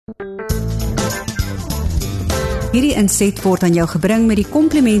Hierdie inset word aan jou gebring met die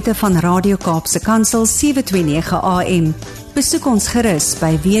komplimente van Radio Kaapse Kansel 729 AM. Besoek ons gerus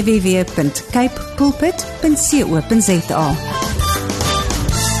by www.capepulpit.co.za.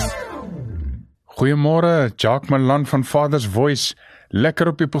 Goeiemôre, Jacques Malan van Father's Voice.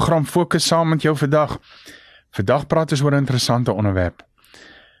 Lekker op die program Fokus saam met jou vandag. Vandag praat ons oor 'n interessante onderwerp.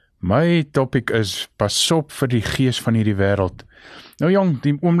 My topic is, pas op vir die gees van hierdie wêreld. Nou jong,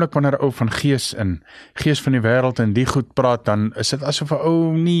 die oomblik wanneer 'n ou van gees van die wêreld en die goed praat, dan is dit asof 'n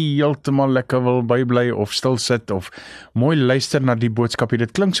ou nie heeltemal lekker wil bybly of stil sit of mooi luister na die boodskapie.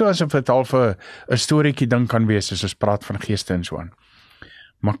 Dit klink so asof dit half 'n storieetjie ding kan wees as ons praat van geeste en so aan.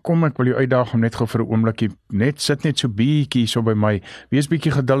 Maar kom, ek wil jou uitdaag om net gou vir 'n oombliekie, sit net so bietjie so by my, wees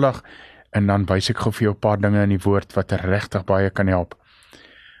bietjie geduldig, en dan wys ek gou vir jou 'n paar dinge in die woord wat regtig baie kan help.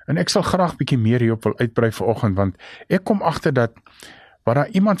 En ek sal graag bietjie meer hierop wil uitbrei vanoggend, want ek kom agter dat, waar daar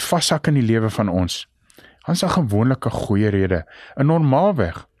iemand vashak in die lewe van ons, dan is daar gewoonlik 'n goeie rede. En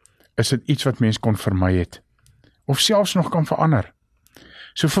normaalweg is dit iets wat mens kon vermy het, of selfs nog kan verander.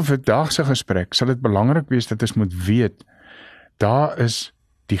 So vir vandag se gesprek sal dit belangrik wees dat ons moet weet, daar is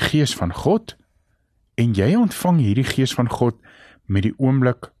die gees van God, en jy ontvang hierdie gees van God met die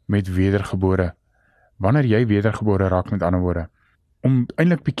oomblik met wedergebore, wanneer jy wedergebore raak, met ander woorde, om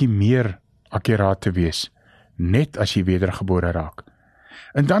eintlik bietjie meer akkuraat te wees, net as jy wedergebore raak.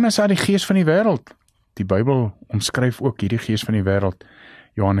 En dan is daar die gees van die wêreld. Die Bybel omskryf ook hierdie gees van die wêreld,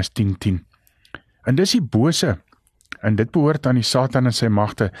 Johannes 10:10. En dis die bose, en dit behoort aan die Satan en sy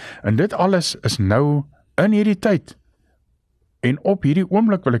magte, en dit alles is nou in hierdie tyd, en op hierdie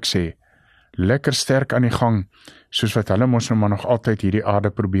oomblik wil ek sê, lekker sterk aan die gang, soos wat hulle mos nou maar nog altyd hierdie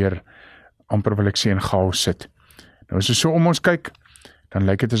aarde probeer, amper wil ek sê in chaos sit. Nou as ons so om ons kyk, dan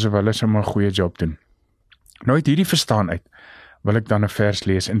lyk dit asof hulle sommer 'n goeie job doen. Nou uit hierdie verstaan uit, wil ek dan 'n vers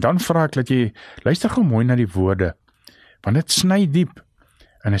lees, en dan vra ek dat jy luister gou mooi na die woorde, want dit sny diep,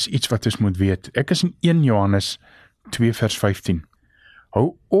 en is iets wat ons moet weet. Ek is in 1 Johannes 2 vers 15.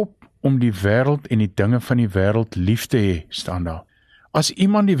 Hou op om die wêreld en die dinge van die wêreld lief te hê, staan daar. As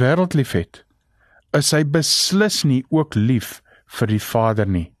iemand die wêreld lief het, is hy beslis nie ook lief vir die Vader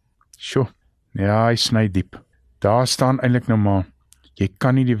nie. Sjoe, ja, hy sny diep. Daar staan eintlik nou maar, jy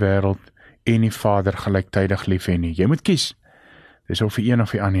kan nie die wêreld en die Vader gelyktydig lief hê nie. Jy moet kies. Dis of die een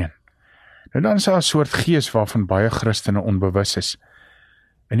of die ander een. Nou dan is daar 'n soort gees waarvan baie Christene onbewus is.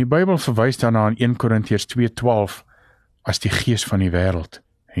 En die Bybel verwys daarna in 1 Korintiërs 2:12 as die gees van die wêreld.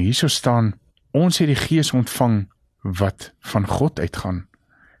 En hierso staan, ons het die gees ontvang wat van God uitgaan,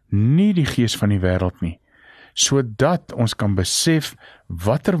 nie die gees van die wêreld nie, sodat ons kan besef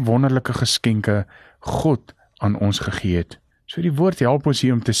watter wonderlike geskenke God aan ons gegee het. So die woord help ons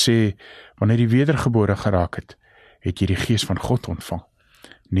hier om te sê, wanneer jy wedergebore geraak het, het jy die gees van God ontvang,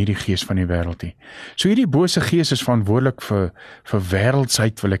 nie die gees van die wêreld nie. So hierdie bose gees is verantwoordelik vir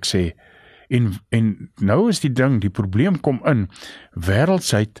wêreldsheid, wil ek sê. En nou is die ding, die probleem kom in,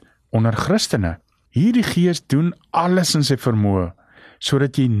 wêreldsheid onder Christene. Hierdie gees doen alles in sy vermoë,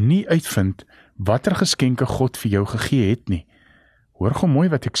 sodat jy nie uitvind watter geskenke God vir jou gegee het nie. Hoor gou mooi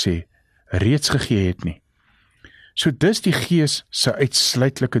wat ek sê, reeds gegee het nie. So dis die gees se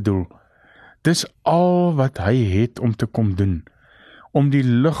uitsluitlike doel. Dis al wat hy het om te kom doen, om die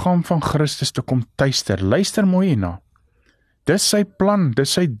liggaam van Christus te kom tuister. Luister mooi hierna. Dis sy plan,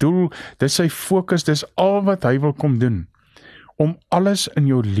 dis sy doel, dis sy fokus, dis al wat hy wil kom doen, om alles in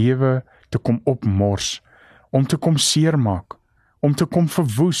jou lewe te kom opmors, om te kom seermaak, om te kom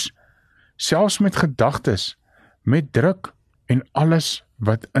verwoes, selfs met gedagtes, met druk, en alles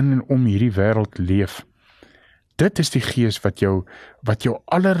wat in en om hierdie wêreld leef. Dit is die gees wat jou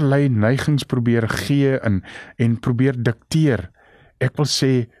allerlei neigings probeer gee en probeer dikteer. Ek wil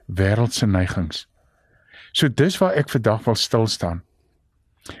sê wêreldse neigings. So dis waar ek vandag wil stil staan.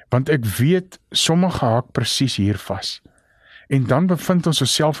 Want ek weet, sommige haak presies hier vas. En dan bevind ons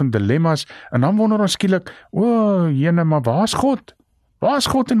osself in dilemma's, en dan wonder ons skielik, jene, maar waar is God? Waar is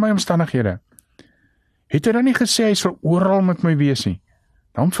God in my omstandighede? Het hy dan nie gesê, hy sal oral met my wees nie?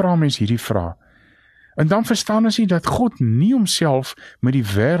 Dan vra mens hierdie vraag. En dan verstaan ons nie dat God nie homself met die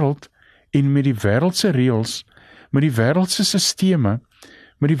wêreld en met die wêreldse reëls, met die wêreldse sisteme,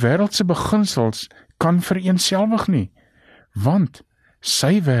 met die wêreldse beginsels kan vereenselwig nie, want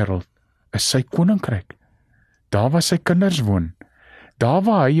sy wêreld is sy koninkryk. Daar waar sy kinders woon, daar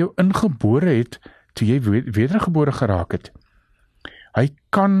waar hy jou ingebore het, toe jy wedergebore geraak het. Hy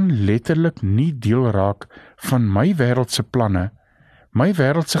kan letterlik nie deel raak van my wêreldse planne, my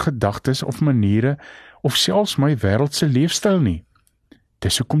wêreldse gedagtes of maniere, of selfs my wêreldse leefstyl nie.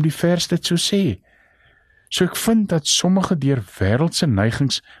 Dis hoekom die vers dit so sê. So ek vind dat sommige deur wêreldse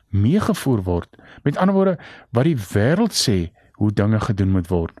neigings meegevoer word. Met ander woorde, wat die wêreld sê hoe dinge gedoen moet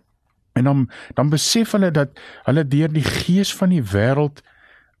word. En dan besef hulle dat hulle deur die gees van die wêreld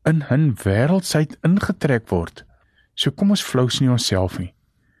in hun wêreldsheid ingetrek word. So kom ons flous nie onsself nie.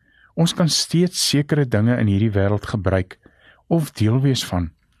 Ons kan steeds sekere dinge in hierdie wêreld gebruik of deel wees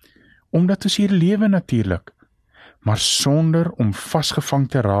van, omdat ons hier lewe natuurlik, maar sonder om vasgevang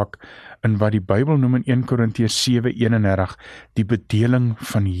te raak in wat die Bybel noem in 1 Korintiërs 7:31 die bedeling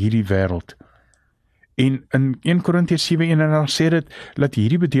van hierdie wêreld. En in 1 Korintiërs 7:31 sê dit dat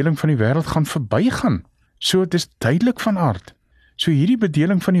hierdie bedeling van die wêreld gaan verbygaan. So dit is duidelik van aard. So hierdie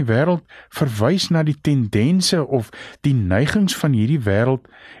bedeling van die wêreld verwys na die tendense of die neigings van hierdie wêreld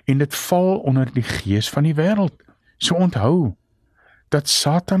en dit val onder die gees van die wêreld. So onthou dat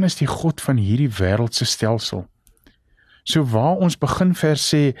Satan is die god van hierdie wêreldse stelsel. So waar ons begin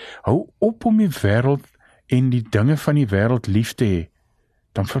vers sê, hou op om die wêreld en die dinge van die wêreld lief te hê,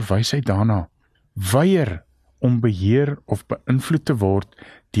 dan verwys hy daarna. Weier om beheer of beïnvloed te word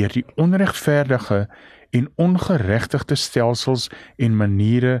deur die onregverdige en ongeregtigde stelsels en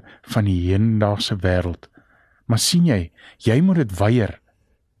maniere van die hedendaagse wêreld. Maar sien jy moet dit weier.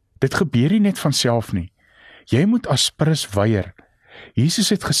 Dit gebeur nie net van self nie. Jy moet aspres weier. Jesus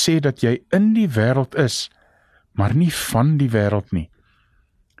het gesê dat jy in die wêreld is, maar nie van die wêreld nie.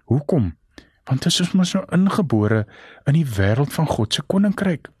 Hoekom? Want ons is mos nou ingebore in die wêreld van God se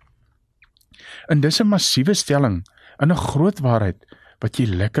koninkryk. En dis 'n massiewe stelling, en 'n groot waarheid, wat jy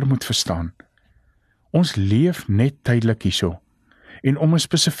lekker moet verstaan. Ons leef net tydelik hierso, en om 'n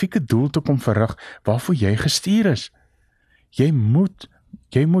spesifieke doel te kom verrig, waarvoor jy gestuur is. Jy moet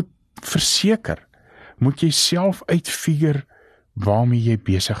verseker, moet jy self uitfigure waarmee jy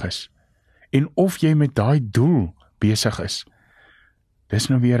besig is, en of jy met daai doel besig is. Dis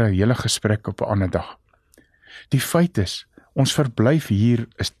nou weer 'n hele gesprek op 'n ander dag. Die feit is, ons verblyf hier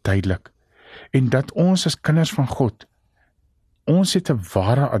is tydelik, en dat ons as kinders van God, ons het 'n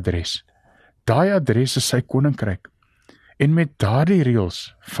ware adres. Daai adres is sy koninkryk, en met daardie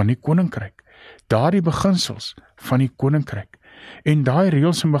reëls van die koninkryk, daardie beginsels van die koninkryk, en daai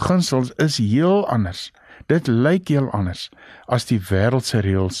reëls en beginsels is heel anders. Dit lyk heel anders as die wêreldse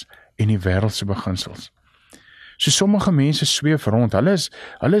reëls en die wêreldse beginsels. So sommige mense sweef rond,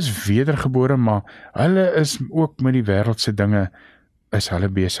 hulle is wedergebore, maar hulle is ook met die wêreldse dinge is hulle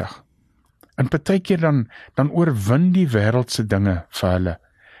besig. En partykeer dan oorwin die wêreldse dinge vir hulle,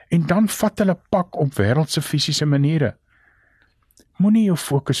 en dan vat hulle pak op wêreldse fisiese maniere. Moenie jou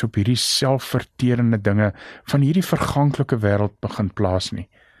fokus op hierdie selfverterende dinge van hierdie verganklike wêreld begin plaas nie,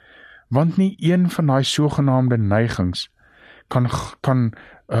 want nie een van daai sogenaamde neigings kan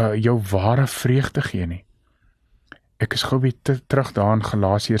jou ware vreugde gee nie. Ek is gou weer terug daar in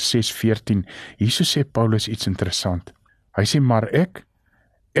Galasiërs 6:14. Hierso sê Paulus iets interessant. Hy sê, maar ek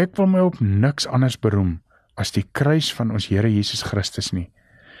wil my op niks anders beroem as die kruis van ons Here Jesus Christus nie,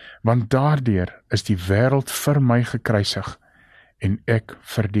 want daardeur is die wêreld vir my gekruisig en ek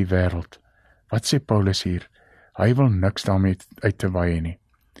vir die wêreld. Wat sê Paulus hier? Hy wil niks daarmee uit te waai nie.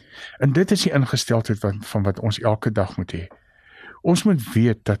 En dit is die ingesteldheid van wat ons elke dag moet hê. Ons moet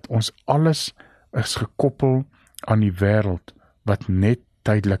weet dat ons alles is gekoppel aan die wêreld wat net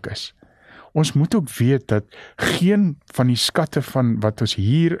tydelik is. Ons moet ook weet dat geen van die skatte van wat ons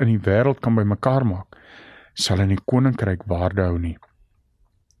hier in die wêreld kan bymekaar maak, sal in die koninkryk waarde hou nie.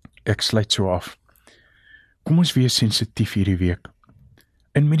 Ek sluit so af. Kom ons wees sensitief hierdie week.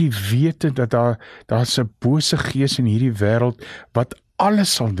 En met die wete dat daar's 'n bose gees in hierdie wêreld wat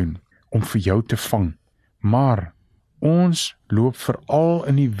alles sal doen om vir jou te vang. Maar ons loop veral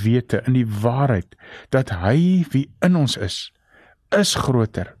in die wete, in die waarheid, dat hy wie in ons is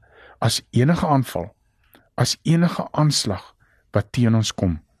groter as enige aanval, as enige aanslag wat teen ons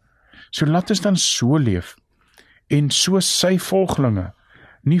kom. So laat ons dan so leef, en so sy volgelinge,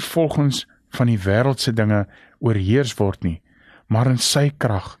 nie volgens van die wêreldse dinge oorheers word nie, maar in sy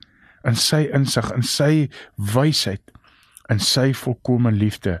krag, in sy insig, in sy wysheid, in sy volkome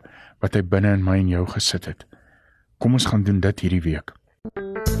liefde, wat hy binne in my en jou gesit het. Kom ons gaan doen dit hierdie week.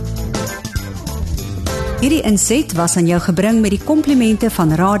 Hierdie inset was aan jou gebring met die komplimente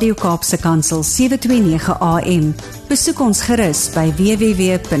van Radio Kaapse Kansel 729 AM. Besoek ons gerus by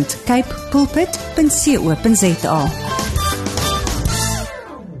www.cape pulpit.co.za.